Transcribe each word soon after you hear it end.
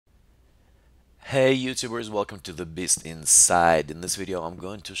Hey YouTubers, welcome to the Beast Inside. In this video I'm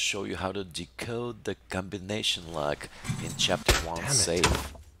going to show you how to decode the combination lock in chapter 1 Damn it.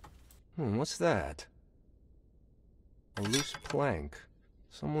 save. What's that? A loose plank.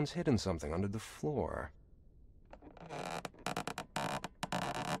 Someone's hidden something under the floor.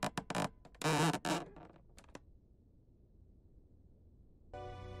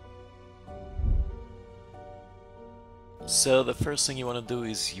 So the first thing you want to do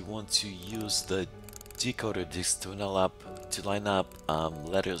is you want to use the decoder disc to line up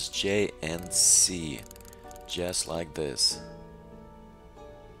letters J and C, just like this.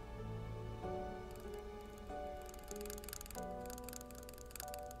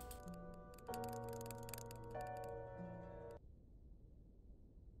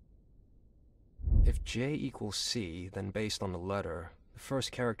 If J equals C, then based on the letter, the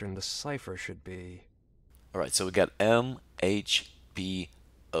first character in the cipher should be... Alright, so we got M, H, P,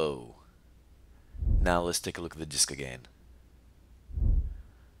 O. Now let's take a look at the disc again.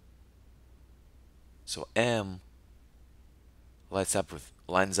 So M lines up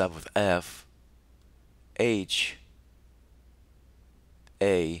with F, H,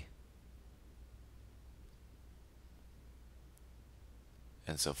 A,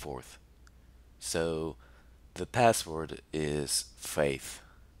 and so forth. So the password is faith.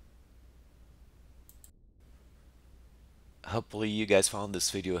 Hopefully you guys found this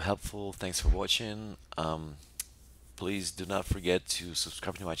video helpful. Thanks for watching. Please do not forget to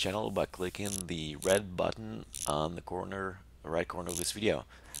subscribe to my channel by clicking the red button on the right corner of this video.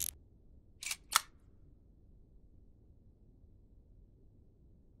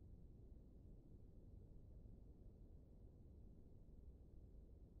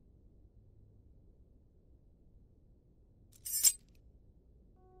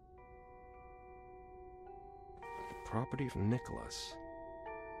 Property of Nicholas.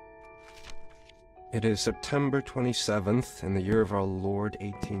 It is September 27th in the year of our Lord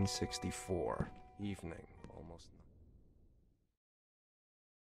 1864. Evening, almost...